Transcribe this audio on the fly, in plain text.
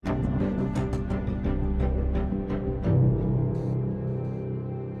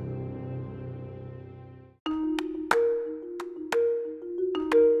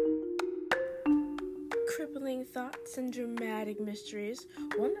Thrilling thoughts and dramatic mysteries,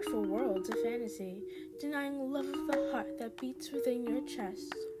 wonderful worlds of fantasy, denying love of the heart that beats within your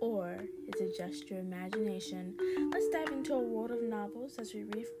chest, or is it just your imagination? Let's dive into a world of novels as we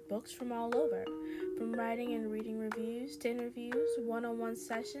read books from all over, from writing and reading reviews to interviews, one-on-one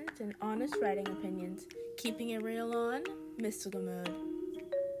sessions, and honest writing opinions, keeping it real on Mystical Mode.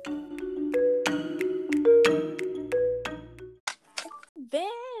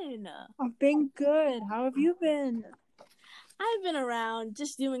 Ben! I've been good. How have you been? I've been around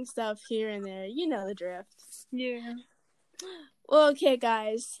just doing stuff here and there. You know the drift. Yeah. Well, okay,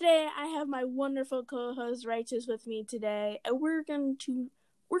 guys. Today I have my wonderful co-host Righteous with me today, and we're gonna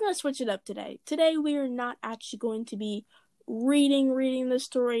switch it up today. Today we are not actually going to be reading the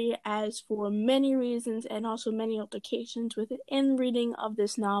story, as for many reasons and also many altercations within reading of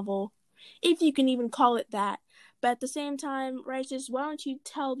this novel, if you can even call it that. But at the same time, Righteous, why don't you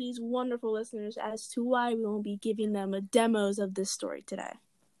tell these wonderful listeners as to why we won't be giving them demos of this story today?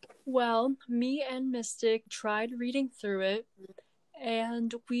 Well, me and Mystic tried reading through it,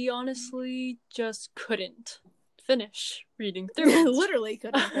 and we honestly just couldn't finish reading through it. Literally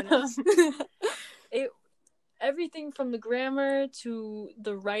couldn't finish. Everything from the grammar to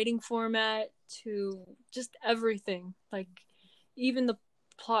the writing format to just everything. Like, even the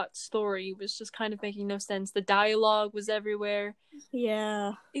plot story was just kind of making no sense. The dialogue was everywhere.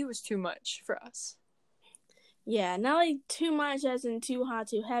 Yeah. It was too much for us. Yeah, not like too much as in too hot,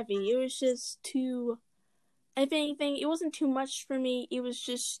 too heavy. It was just too... If anything, it wasn't too much for me. It was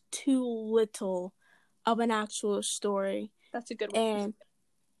just too little of an actual story. That's a good one. And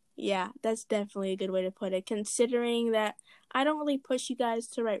yeah, that's definitely a good way to put it, considering that I don't really push you guys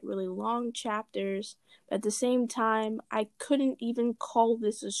to write really long chapters, but at the same time, I couldn't even call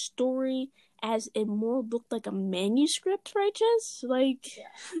this a story, as it more looked like a manuscript, Righteous? Like...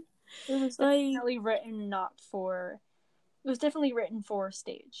 Yeah. It was definitely written for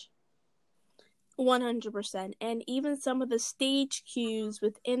stage. 100%. And even some of the stage cues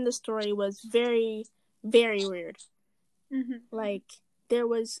within the story was very, very weird. Mm-hmm. Like, there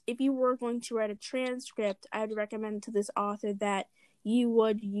was, if you were going to write a transcript, I would recommend to this author that you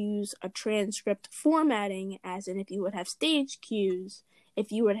would use a transcript formatting, as in if you would have stage cues, if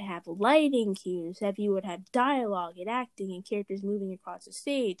you would have lighting cues, if you would have dialogue and acting and characters moving across the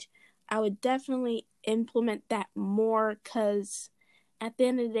stage. I would definitely implement that more, because at the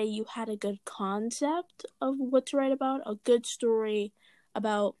end of the day, you had a good concept of what to write about, a good story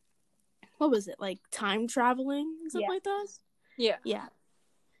about, what was it, like time traveling and stuff like that? Yeah.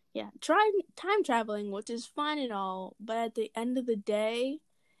 Time traveling, which is fine and all, but at the end of the day,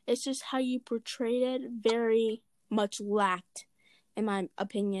 it's just how you portrayed it very much lacked, in my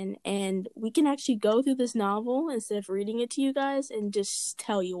opinion. And we can actually go through this novel instead of reading it to you guys and just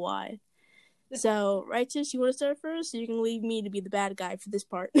tell you why. So, Righteous, you want to start first, or you can leave me to be the bad guy for this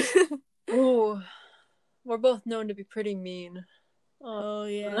part? Oh, we're both known to be pretty mean. Oh,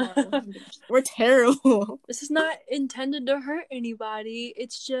 yeah. We're terrible. This is not intended to hurt anybody.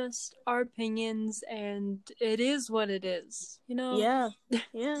 It's just our opinions, and it is what it is, you know? Yeah,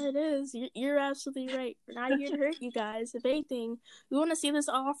 it is. You're absolutely right. We're not here to hurt you guys. If anything, we want to see this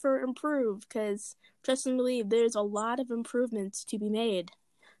offer improve, because, trust and believe, there's a lot of improvements to be made.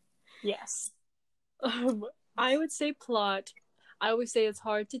 Yes. I would say plot. I always say it's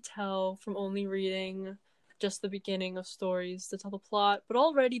hard to tell from only reading just the beginning of stories to tell the plot, but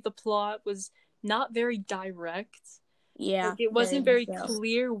already the plot was not very direct. Yeah. Like, it wasn't very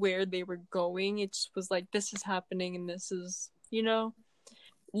clear where they were going. It just was like, this is happening and this is, you know?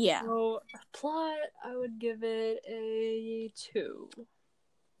 Yeah. So, plot, I would give it a 2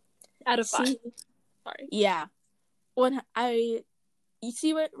 out of 5. Sorry. Yeah. You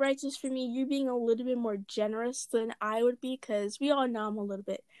see what, Righteous, for me, you're being a little bit more generous than I would be, because we all know I'm a little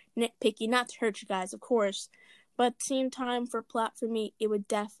bit nitpicky, not to hurt you guys, of course, but at the same time, for plot, for me, it would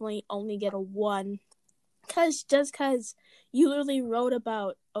definitely only get a 1, because you literally wrote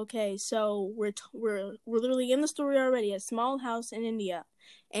about, okay, so we're literally in the story already, a small house in India,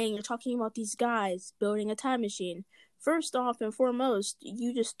 and you're talking about these guys building a time machine. First off and foremost,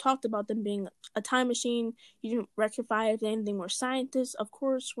 you just talked about them being a time machine. You didn't rectify if anything were scientists. Of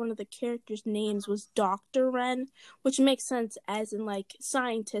course, one of the characters' names was Dr. Wren, which makes sense as in, like,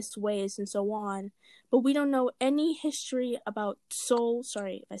 scientist ways and so on. But we don't know any history about Sol,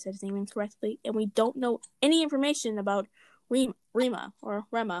 sorry if I said his name incorrectly, and we don't know any information about Rema.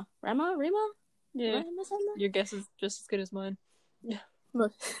 Yeah, your guess is just as good as mine.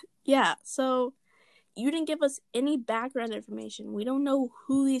 Yeah, so... you didn't give us any background information. We don't know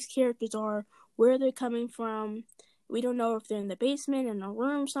who these characters are, where they're coming from. We don't know if they're in the basement, in a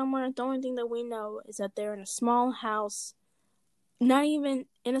room somewhere. The only thing that we know is that they're in a small house, not even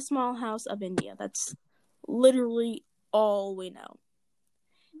in a small house of India. That's literally all we know.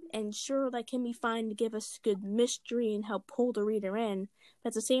 And sure, that can be fine to give us good mystery and help pull the reader in, but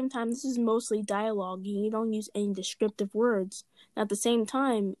at the same time, this is mostly dialogue, and you don't use any descriptive words. And at the same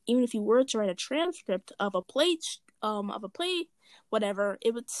time, even if you were to write a transcript of a play, whatever,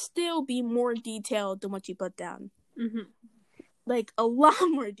 it would still be more detailed than what you put down. Mm-hmm. Like, a lot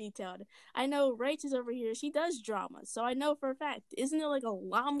more detailed. I know Righteous over here, she does drama, so I know for a fact. Isn't there, like, a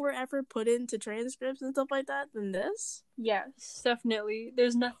lot more effort put into transcripts and stuff like that than this? Yes, definitely.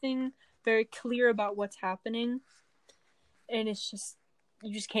 There's nothing very clear about what's happening, and it's just,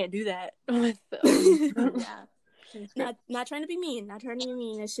 you just can't do that with yeah. Not trying to be mean.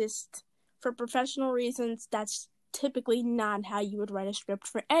 It's just, for professional reasons, that's typically not how you would write a script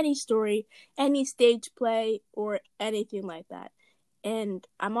for any story, any stage play, or anything like that. And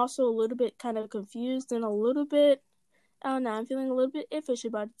I'm also a little bit kind of confused and a little bit, I don't know, I'm feeling a little bit iffish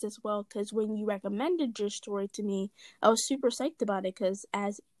about it as well, because when you recommended your story to me, I was super psyched about it, because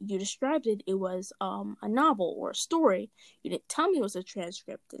as you described it, it was a novel or a story. You didn't tell me it was a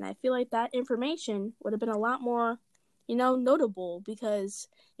transcript, and I feel like that information would have been a lot more, notable, because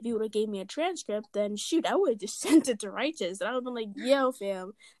if you would have gave me a transcript, then shoot, I would have just sent it to Righteous, and I would have been like, yo,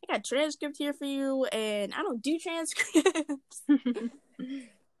 fam, I got a transcript here for you, and I don't do transcripts.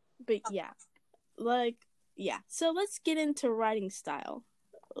 But yeah, so let's get into writing style.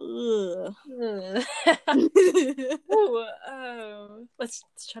 Ugh. Let's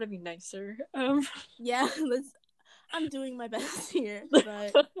try to be nicer. Yeah, I'm doing my best here,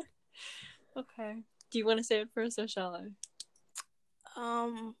 but okay. Do you want to say it first, or shall I?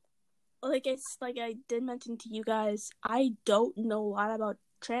 Like I did mention to you guys, I don't know a lot about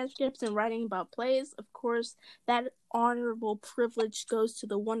transcripts and writing about plays. Of course, that honorable privilege goes to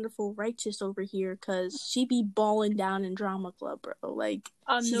the wonderful Righteous over here, because she be balling down in drama club, bro. Like,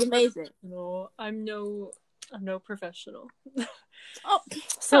 she's amazing. I'm no professional. Oh,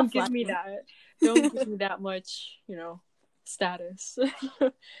 don't give me that. Don't give me that much, status.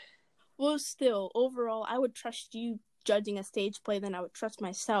 Well, still, overall, I would trust you judging a stage play than I would trust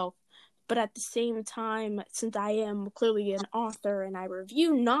myself. But at the same time, since I am clearly an author and I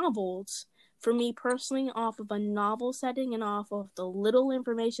review novels, for me personally, off of a novel setting and off of the little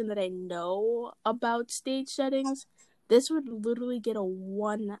information that I know about stage settings, this would literally get a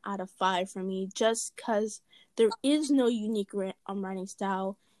 1 out of 5 for me, just because there is no unique writing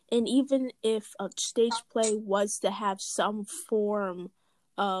style. And even if a stage play was to have some form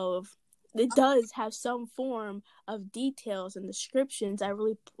of it does have some form of details and descriptions, I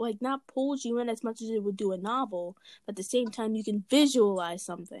really not pulls you in as much as it would do a novel, but at the same time you can visualize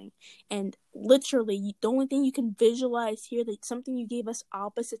something. And literally the only thing you can visualize here, that something you gave us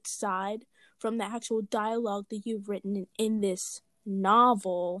opposite side from the actual dialogue that you've written in this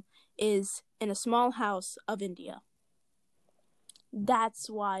novel, is in a small house of India. That's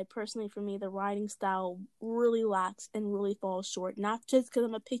why, personally, for me, the writing style really lacks and really falls short. Not just because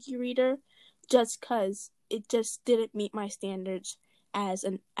I'm a picky reader, just because it just didn't meet my standards as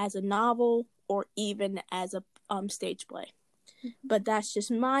a novel or even as a stage play. But that's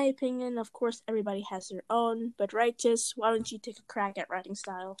just my opinion. Of course, everybody has their own. But Righteous, why don't you take a crack at writing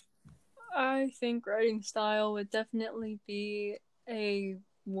style? I think writing style would definitely be a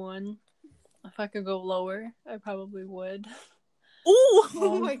 1. If I could go lower, I probably would. Ooh,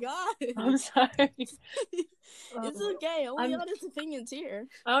 oh my god. I'm sorry. It's okay. Only honest opinions here.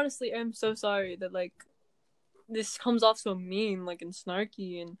 Honestly, I'm so sorry that this comes off so mean, and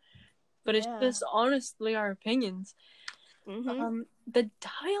snarky, but it's just honestly our opinions. Mm-hmm. The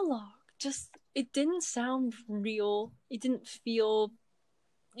dialogue it didn't sound real. It didn't feel,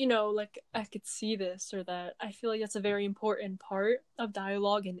 like I could see this or that. I feel like that's a very important part of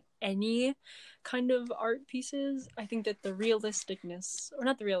dialogue in any kind of art pieces. I think that the realisticness, or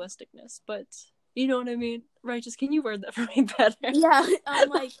not the realisticness, but you know what I mean? Righteous, can you word that for me better? Yeah, I'm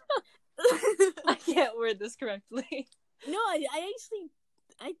like... I can't word this correctly. No,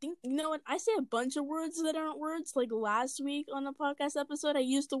 I think, you know what, I say a bunch of words that aren't words. Like last week on the podcast episode, I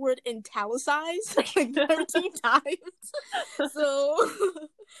used the word italicized 13 times. So,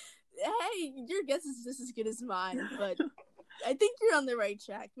 hey, your guess is just as good as mine, but I think you're on the right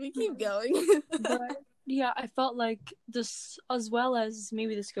track. We keep going. But yeah, I felt like this, as well as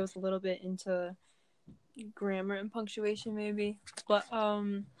maybe this goes a little bit into grammar and punctuation, maybe, but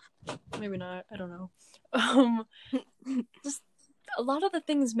maybe not. I don't know. Just a lot of the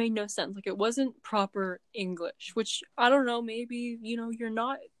things made no sense. It wasn't proper English, which I don't know. Maybe you're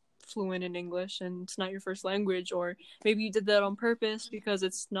not fluent in English and it's not your first language, or maybe you did that on purpose because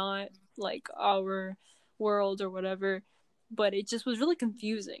it's not like our world or whatever, but it just was really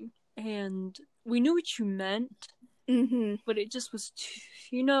confusing, and we knew what you meant, but it just was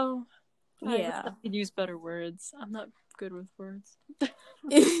too, Yeah. I could use better words. I'm not good with words.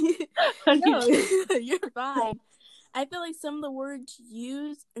 No, you're fine. I feel like some of the words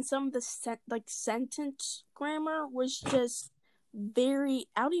used and some of the sentence grammar was just very.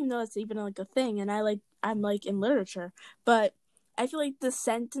 I don't even know it's even like a thing, and I'm like in literature, but I feel like the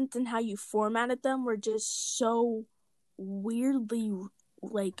sentence and how you formatted them were just so weirdly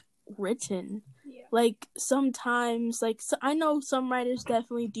like written. Yeah. Like sometimes, I know some writers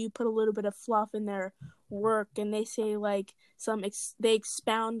definitely do put a little bit of fluff in their work, and they say like they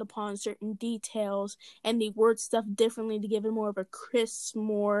expound upon certain details and they word stuff differently to give it more of a crisp,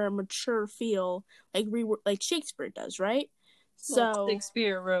 more mature feel, like Shakespeare does, right? Well,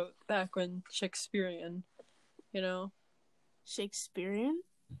 Shakespeare wrote back when Shakespearean, Shakespearean.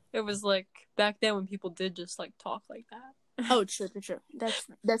 It was like back then when people did just like talk like that. Oh, true.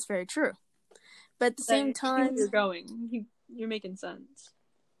 That's very true. But at the same time, you're making sense.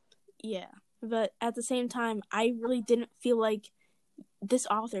 Yeah, but at the same time, I really didn't feel like this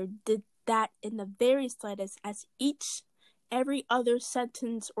author did that in the very slightest, as every other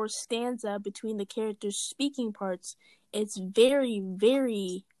sentence or stanza between the characters' speaking parts is very,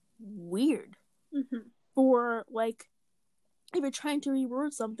 very weird. For like, if you're trying to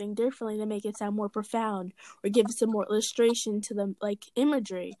reword something differently to make it sound more profound or give some more illustration to the like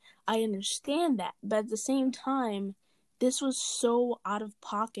imagery, I understand that. But at the same time, this was so out of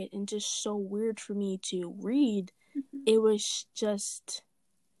pocket and just so weird for me to read. It was just,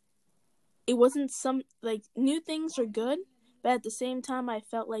 it wasn't like, new things are good, but at the same time, I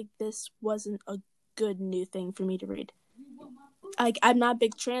felt like this wasn't a good new thing for me to read. Like, I'm not a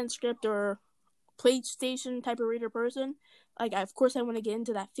big transcript or PlayStation type of reader person. Like, of course, I want to get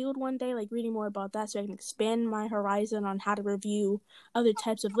into that field one day, like reading more about that so I can expand my horizon on how to review other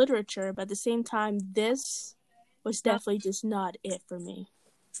types of literature. But at the same time, this was definitely just not it for me.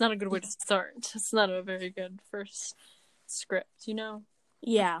 It's not a good way to start. It's not a very good first script,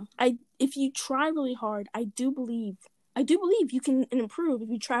 Yeah. If you try really hard, I do believe you can improve if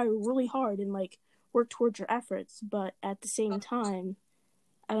you try really hard and like work towards your efforts. But at the same time,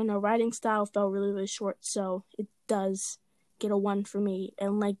 I don't know, writing style felt really, really short, so it does get a 1 for me.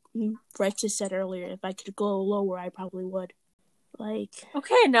 And like Rex just said earlier, if I could go lower, I probably would. Like,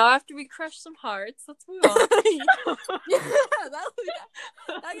 okay, now after we crush some hearts, let's move on. Yeah, that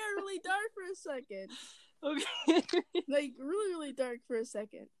got really dark for a second. Okay. Like, really, really dark for a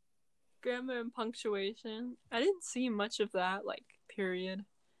second. Grammar and punctuation. I didn't see much of that, like, period.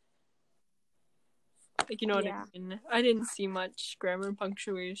 Like, you know what I mean? I didn't see much grammar and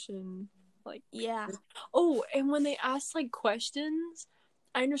punctuation. Like, yeah. Oh, and when they ask like questions,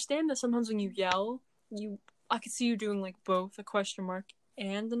 I understand that sometimes when you yell, I could see you doing like both a question mark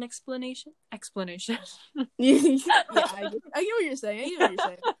and an explanation. Yeah, I get what you're saying.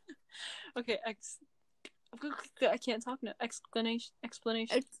 Okay, I can't talk now. Explanation.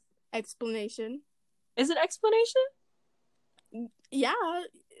 Explanation. Is it explanation? Yeah,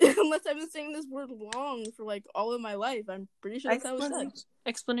 unless I've been saying this word long for like all of my life. I'm pretty sure that's how it's said.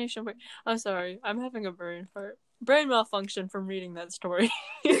 Explanation. I'm sorry. I'm having a brain malfunction from reading that story.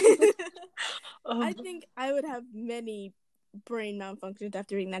 I think I would have many brain malfunctions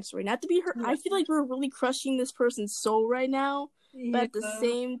after reading that story. Not to be hurt. I feel like we're really crushing this person's soul right now. Yeah. But at the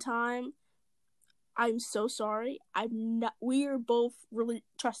same time, I'm so sorry. I'm not. We are both really.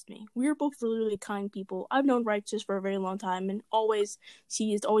 Trust me. We are both really, really kind people. I've known Righteous for a very long time, and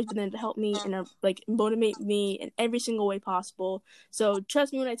she has always been there to help me and like motivate me in every single way possible. So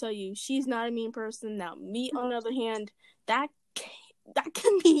trust me when I tell you, she's not a mean person. Now, me on the other hand, that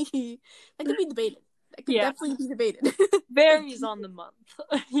can be debated. That could definitely be debated. Varies on the month,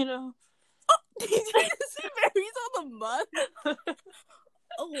 Oh, did you say varies on the month?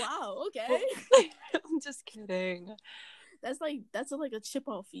 Oh wow, okay. I'm just kidding. That's like a chip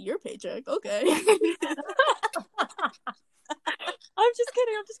off your paycheck. Okay. I'm just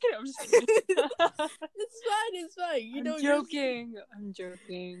kidding. It's fine. I'm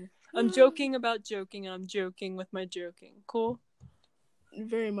joking. I'm joking about joking, and I'm joking with my joking. Cool?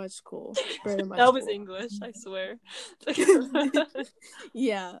 Very much cool. Very much That was cool. English, I swear.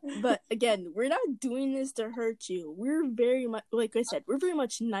 Yeah, but again, we're not doing this to hurt you. We're very much, like I said, we're very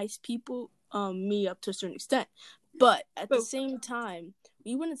much nice people, me up to a certain extent. But at the same time,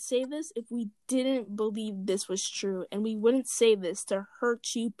 we wouldn't say this if we didn't believe this was true, and we wouldn't say this to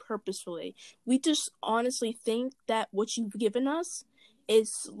hurt you purposefully. We just honestly think that what you've given us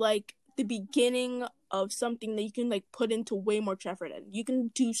is like the beginning of something that you can like put into way more effort in. You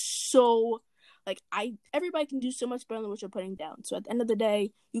can do so everybody can do so much better than what you're putting down. So at the end of the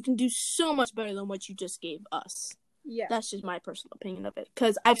day, you can do so much better than what you just gave us. Yeah. That's just my personal opinion of it.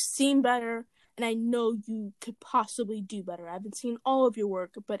 Because I've seen better, and I know you could possibly do better. I haven't seen all of your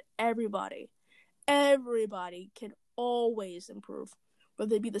work, but everybody can always improve.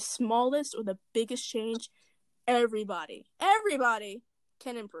 Whether it be the smallest or the biggest change, everybody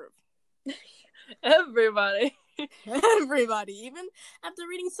can improve. Everybody. Even after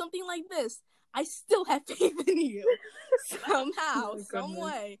reading something like this, I still have faith in you. Somehow, some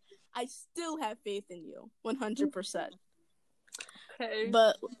way, I still have faith in you. 100%. Okay.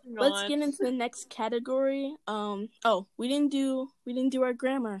 But let's get into the next category. We didn't do our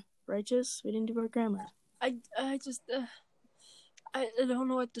grammar, Righteous. We didn't do our grammar. I don't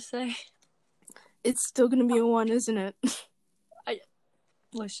know what to say. It's still gonna be a 1, isn't it?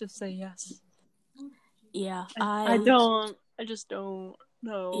 Let's just say yes. Yeah, I just don't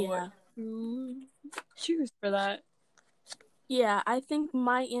know what to choose for that. Yeah, I think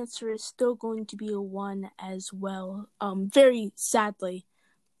my answer is still going to be a 1 as well. Very sadly.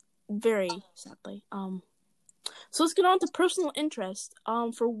 So let's get on to personal interest.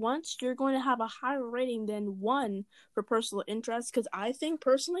 For once, you're going to have a higher rating than 1 for personal interest, because I think,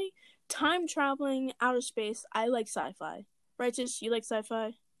 personally, time traveling, outer space, I like sci-fi. Righteous, you like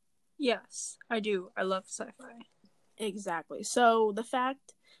sci-fi? Yes, I do. I love sci-fi. Exactly. So the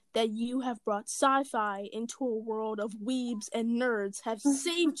fact that you have brought sci-fi into a world of weebs and nerds have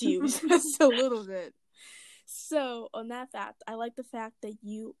saved you just a little bit. So, on that fact, I like the fact that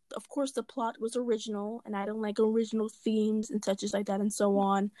of course, the plot was original, and I don't like original themes and touches like that and so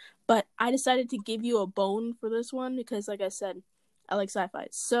on, but I decided to give you a bone for this one because, like I said, I like sci-fi.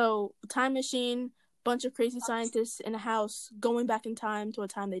 So, time machine, bunch of crazy scientists in a house going back in time to a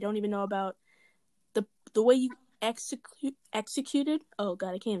time they don't even know about. The way you executed, oh god,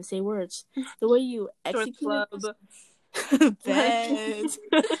 I can't even say words. The way you executed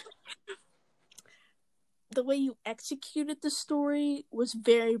the way you executed the story was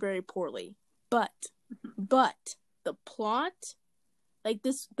very, very poorly. But the plot, like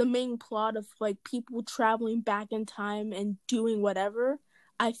the main plot of like people traveling back in time and doing whatever,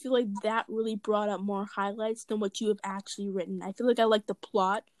 I feel like that really brought up more highlights than what you have actually written. I feel like I like the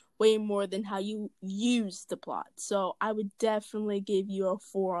plot way more than how you use the plot. So I would definitely give you a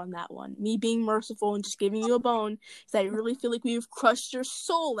 4 on that one. Me being merciful and just giving you a bone, because I really feel like we've crushed your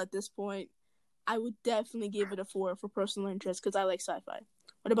soul at this point. I would definitely give it a 4 for personal interest because I like sci-fi.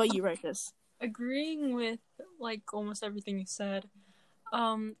 What about you, Righteous? Agreeing with like almost everything you said.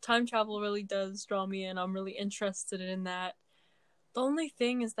 Time travel really does draw me in. I'm really interested in that. The only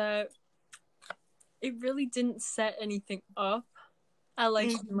thing is that it really didn't set anything up. I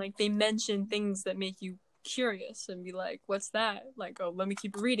like when, like, they mention things that make you curious and be like, what's that? Like, oh, let me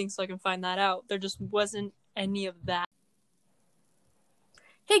keep reading so I can find that out. There just wasn't any of that.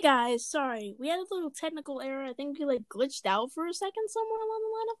 Hey guys, sorry. We had a little technical error. I think we like glitched out for a second somewhere along the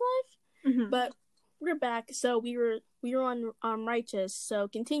line of life. Mm-hmm. But we're back. So we were on Righteous. So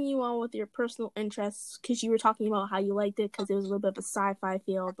continue on with your personal interests because you were talking about how you liked it because it was a little bit of a sci-fi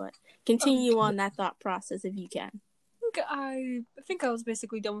feel. But continue on that thought process if you can. I think I was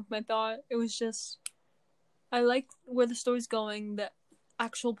basically done with my thought. It was just I like where the story's going. The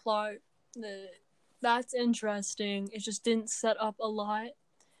actual plot, that's interesting. It just didn't set up a lot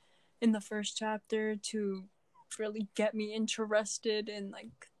in the first chapter to really get me interested in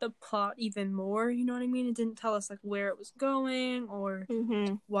like the plot even more. You know what I mean? It didn't tell us like where it was going or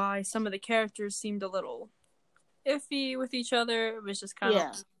why some of the characters seemed a little iffy with each other. It was just kind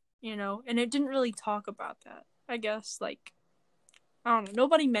of, and it didn't really talk about that. I guess, like, I don't know,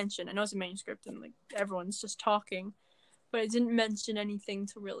 nobody mentioned, I know it's a manuscript and, like, everyone's just talking, but it didn't mention anything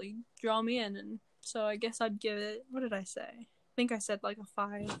to really draw me in, and so I guess I'd give it, what did I say? I think I said, like, a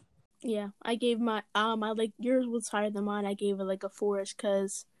 5. Yeah, I gave my, I like, yours was higher than mine, I gave it, like, a 4-ish,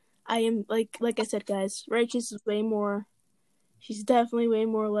 because I am, like I said, guys, Righteous is way more, she's definitely way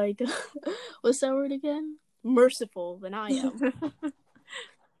more, like, what's that word again? Merciful than I am.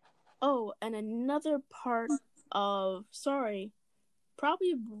 Oh, and another part of,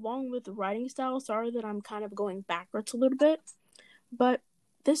 probably along with the writing style, sorry that I'm kind of going backwards a little bit, but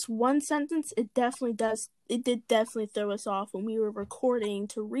this one sentence, it did definitely throw us off when we were recording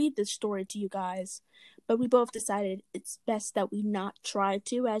to read this story to you guys, but we both decided it's best that we not try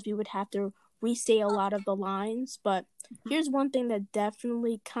to, as we would have to re-say a lot of the lines. But here's one thing that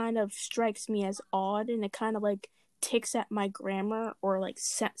definitely kind of strikes me as odd, and it kind of like ticks at my grammar or like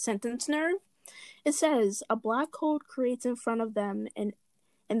sentence nerve. It says, a black hole creates in front of them an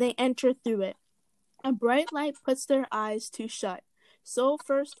and they enter through it. A bright light puts their eyes to shut. Soul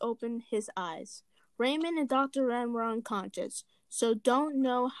first opened his eyes. Raymond and Dr. Wren were unconscious, so don't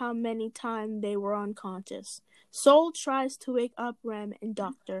know how many times they were unconscious. Soul tries to wake up Rem and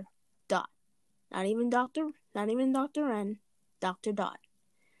Dr. Dot. Not even Dr. Wren, Dr. Dot.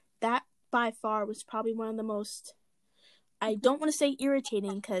 That, by far, was probably one of the most, I don't want to say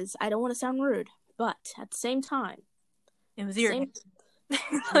irritating because I don't want to sound rude, but at the same time, it was irritating.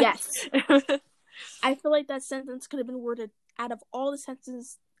 Yes. I feel like that sentence could have been worded out of all the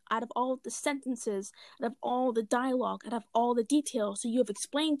sentences, out of all the dialogue, out of all the details that you have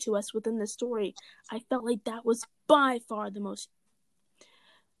explained to us within the story. I felt like that was by far the most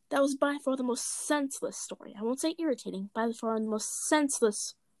senseless story. I won't say irritating, by far the most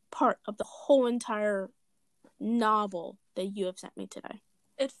senseless part of the whole entire novel that you have sent me today.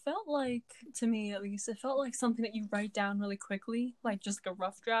 It felt like, to me at least, it felt like something that you write down really quickly, like just like a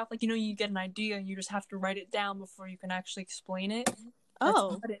rough draft. Like, you get an idea and you just have to write it down before you can actually explain it. That's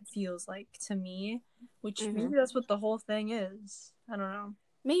what it feels like to me, which maybe that's what the whole thing is. I don't know.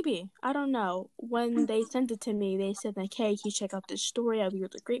 Maybe. I don't know. When they sent it to me, they said, like, hey, can you check out this story? I'd be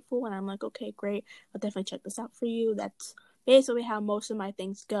really grateful. And I'm like, okay, great. I'll definitely check this out for you. That's basically how most of my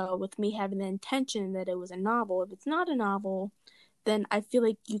things go, with me having the intention that it was a novel. If it's not a novel, then I feel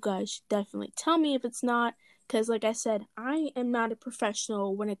like you guys should definitely tell me if it's not. Because, like I said, I am not a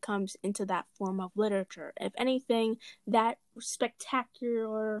professional when it comes into that form of literature. If anything, that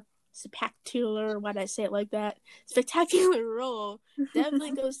spectacular, why'd I say it like that? Spectacular role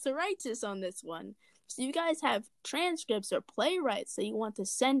definitely goes to Righteous on this one. So you guys have transcripts or playwrights that you want to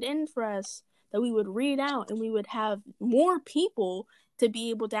send in for us that we would read out, and we would have more people to be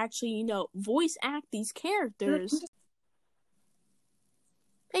able to actually, voice act these characters.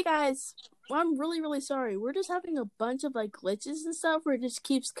 Hey guys, I'm really, really sorry. We're just having a bunch of glitches and stuff where it just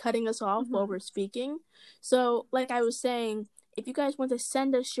keeps cutting us off while we're speaking. So, like I was saying, if you guys want to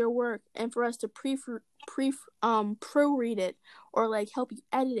send us your work and for us to proofread it, or help you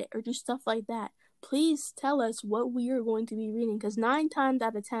edit it or do stuff like that, please tell us what we are going to be reading. Because 9 times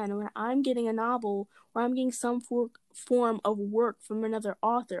out of 10, when I'm getting a novel or I'm getting some form of work from another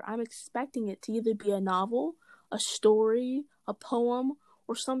author, I'm expecting it to either be a novel, a story, a poem,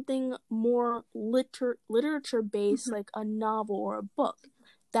 or something more literature-based, like a novel or a book.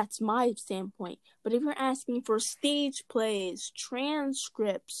 That's my standpoint. But if you're asking for stage plays,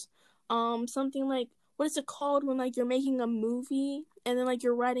 transcripts, something like, what is it called when you're making a movie and then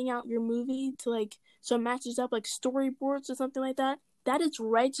you're writing out your movie to so it matches up, storyboards or something like that? That is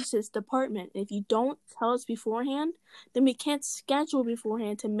Righteous's department. If you don't tell us beforehand, then we can't schedule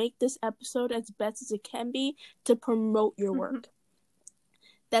beforehand to make this episode as best as it can be to promote your work.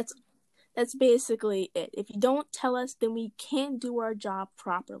 That's basically it. If you don't tell us, then we can't do our job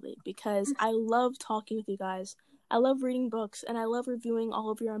properly, because I love talking with you guys. I love reading books, and I love reviewing all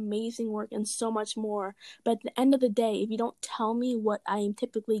of your amazing work and so much more. But at the end of the day, if you don't tell me what I am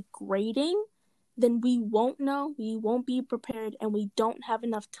typically grading, then we won't know, we won't be prepared, and we don't have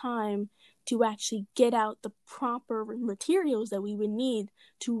enough time to actually get out the proper materials that we would need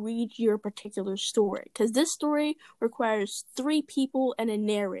to read your particular story. Because this story requires 3 people and a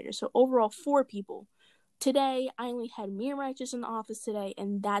narrator, so overall 4 people. Today, I only had me and Righteous in the office today,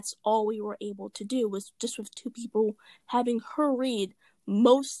 and that's all we were able to do, was just with 2 people having her read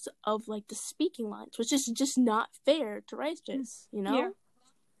most of the speaking lines, which is just not fair to Righteous, Yeah.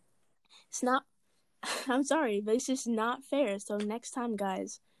 It's not, I'm sorry, but it's just not fair. So next time,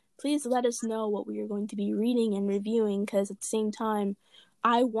 guys, please let us know what we are going to be reading and reviewing, because at the same time,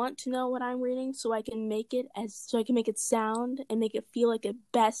 I want to know what I'm reading so I can make it sound and make it feel like the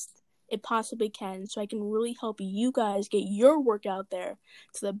best it possibly can, so I can really help you guys get your work out there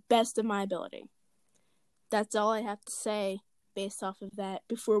to the best of my ability. That's all I have to say based off of that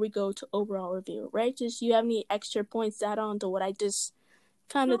before we go to overall review. Righteous, do you have any extra points to add on to what I just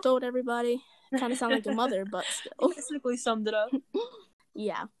kind of told everybody? Kind of sound like a mother, but still. You basically summed it up.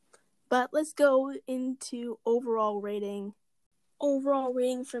 Yeah. But let's go into overall rating. Overall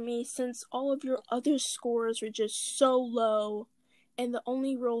rating for me, since all of your other scores were just so low, and the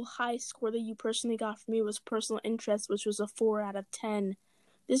only real high score that you personally got for me was personal interest, which was a 4 out of 10.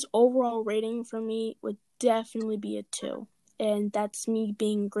 This overall rating for me would definitely be a 2. And that's me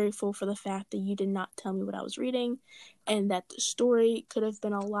being grateful for the fact that you did not tell me what I was reading, and that the story could have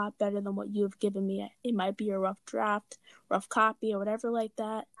been a lot better than what you have given me. It might be a rough draft, rough copy, or whatever like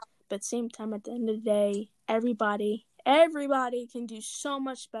that. But at the same time, at the end of the day, everybody can do so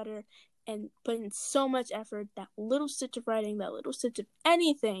much better and put in so much effort. That little stitch of writing, that little stitch of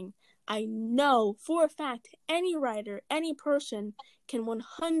anything, I know for a fact any writer, any person can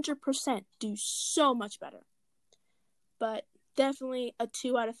 100% do so much better. But definitely a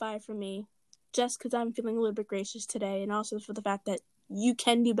 2 out of 5 for me, just because I'm feeling a little bit gracious today, and also for the fact that you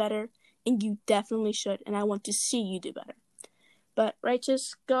can do better, and you definitely should, and I want to see you do better. But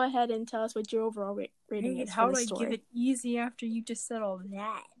Righteous, go ahead and tell us what your overall rating is How for do this I story. give it easy after you just said all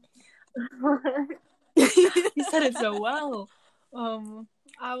that? You said it so well.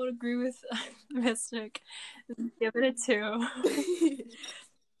 I would agree with Mystic. Give it a 2.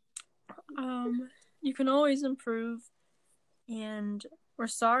 You can always improve, and we're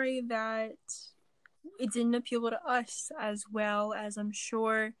sorry that it didn't appeal to us as well as I'm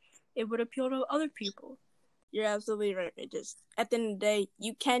sure it would appeal to other people. You're absolutely right. Just at the end of the day,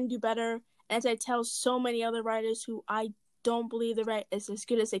 you can do better. As I tell so many other writers who I don't believe they're right as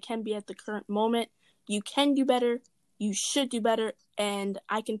good as they can be at the current moment, you can do better. You should do better, and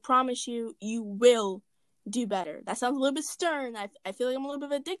I can promise you, you will do better. That sounds a little bit stern. I feel like I'm a little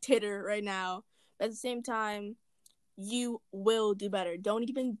bit of a dictator right now. But at the same time, you will do better. Don't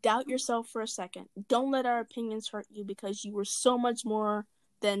even doubt yourself for a second. Don't let our opinions hurt you because you were so much more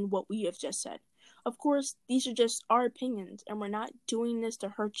than what we have just said. Of course, these are just our opinions, and we're not doing this to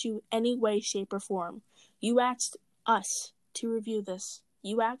hurt you any way, shape, or form. You asked us to review this.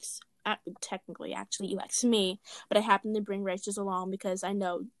 You asked, technically, actually, you asked me, but I happened to bring Righteous along because I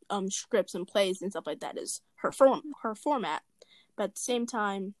know scripts and plays and stuff like that is her format. But at the same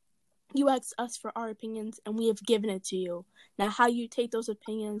time, you asked us for our opinions, and we have given it to you. Now, how you take those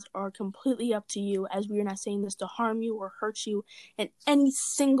opinions are completely up to you, as we are not saying this to harm you or hurt you in any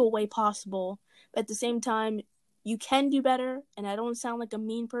single way possible. But at the same time, you can do better, and I don't sound like a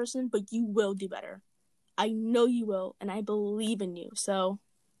mean person, but you will do better. I know you will, and I believe in you. So,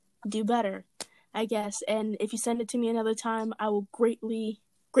 do better, I guess. And if you send it to me another time, I will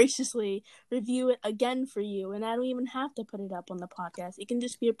graciously review it again for you, and I don't even have to put it up on the podcast. It can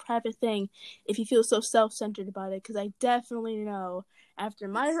just be a private thing if you feel so self-centered about it, because I definitely know after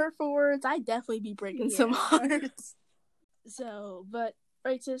my hurtful words, I definitely be breaking some hearts. So, but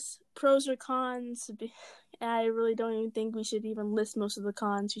Righteous, pros or cons? I really don't even think we should even list most of the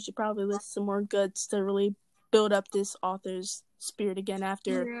cons. We should probably list some more goods to really build up this author's spirit again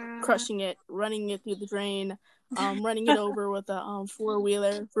after crushing it, running it through the drain, running it over with a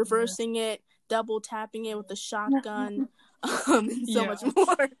 4-wheeler, reversing it, double tapping it with a shotgun, and so much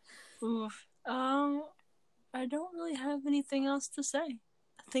more. Oof. I don't really have anything else to say.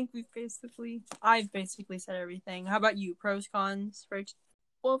 I think I've basically said everything. How about you? Pros, cons, right?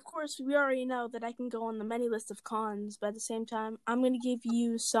 Well, of course, we already know that I can go on the many list of cons, but at the same time, I'm going to give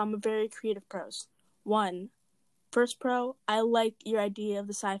you some very creative pros. 1, first pro, I like your idea of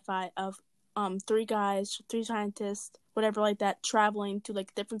the sci-fi of 3 guys, 3 scientists, whatever like that, traveling to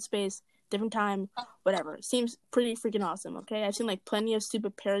like different space, different time, whatever. It seems pretty freaking awesome, okay? I've seen like plenty of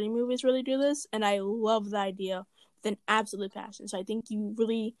stupid parody movies really do this, and I love the idea with an absolute passion. So I think you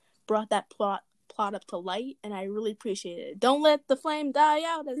really brought that plot up to light, and I really appreciate it. Don't let the flame die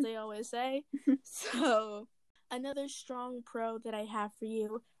out, as they always say. So another strong pro that I have for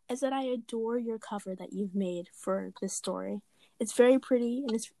you is that I adore your cover that you've made for this story. It's very pretty,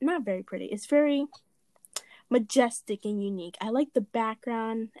 and it's not very pretty. It's very majestic and unique. I like the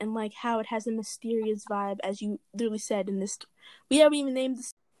background and like how it has a mysterious vibe, as you literally said in this. We haven't even named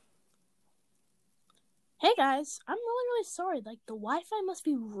this. Hey guys, I'm really sorry. Like the Wi-Fi must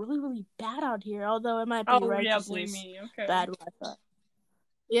be really bad out here. Although it might be Righteous's bad Wi-Fi.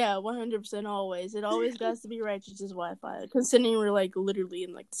 Yeah, 100% always. It always has to be Righteous's Wi-Fi, considering we're like literally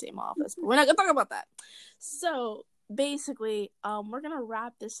in like the same office. But we're not gonna talk about that. So basically, we're gonna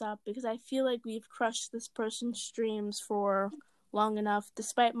wrap this up because I feel like we've crushed this person's streams for long enough.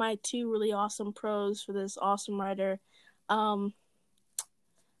 Despite my 2 really awesome pros for this awesome writer,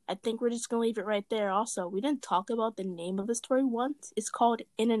 I think we're just gonna leave it right there. Also, we didn't talk about the name of the story once. It's called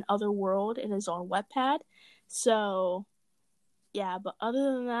In an Other World and is on Wattpad. So yeah, but other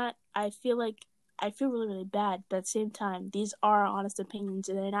than that, I feel really bad, but at the same time, these are honest opinions,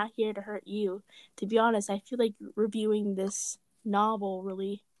 and they're not here to hurt you. To be honest, I feel like reviewing this novel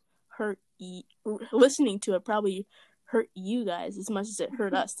really hurt listening to it probably hurt you guys as much as it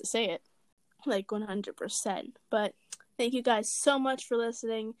hurt us to say it. Like 100%. But thank you guys so much for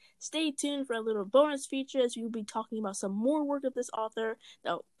listening. Stay tuned for a little bonus feature as we'll be talking about some more work of this author.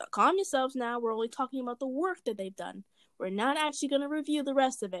 Now, calm yourselves now. We're only talking about the work that they've done. We're not actually going to review the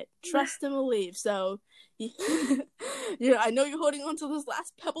rest of it. Trust and believe. So, yeah, I know you're holding on to those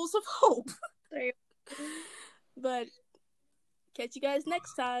last pebbles of hope. But catch you guys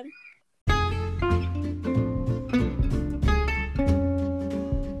next time.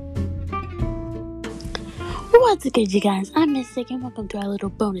 What's good, you guys? I'm Mystic, and welcome to our little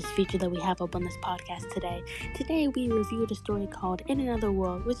bonus feature that we have up on this podcast today. Today, we reviewed a story called In Another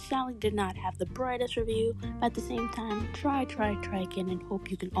World, which Sally did not have the brightest review, but at the same time, try again, and hope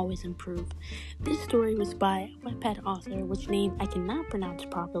you can always improve. This story was by a Wattpad author, which name I cannot pronounce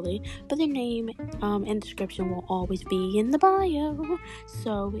properly, but their name and description will always be in the bio.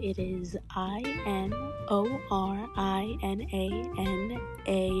 So it is INORINANASE.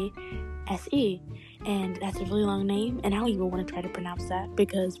 And that's a really long name, and I don't even want to try to pronounce that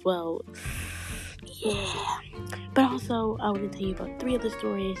because, well, yeah. But also, I want to tell you about 3 other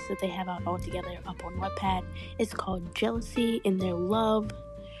stories that they have out all together up on Wattpad. It's called Jealousy in Their Love,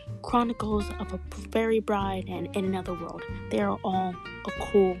 Chronicles of a Fairy Bride, and In Another World. They are all a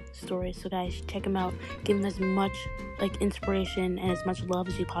cool story, so guys, check them out. Give them as much inspiration and as much love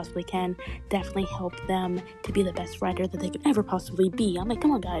as you possibly can. Definitely help them to be the best writer that they could ever possibly be. I'm like, come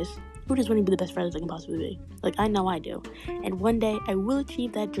on, guys. Who doesn't want to be the best writer they can possibly be? I know I do. And one day, I will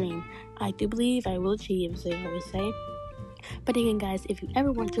achieve that dream. I do believe I will achieve, as they always say. But again, guys, if you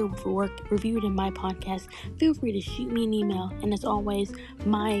ever want your work reviewed in my podcast, feel free to shoot me an email. And as always,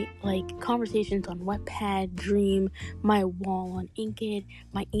 my conversations on Wattpad, Dream, my wall on Inked,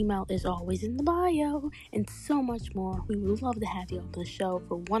 my email is always in the bio, and so much more. We would love to have you on the show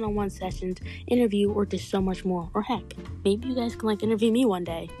for one-on-one sessions, interview, or just so much more. Or heck, maybe you guys can interview me one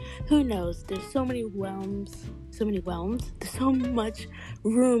day. Who knows? There's so many realms. There's so much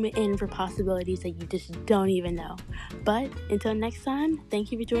room in for possibilities that you just don't even know. But until next time,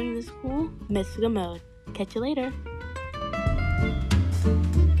 thank you for joining this cool Mystical Mode. Catch you later.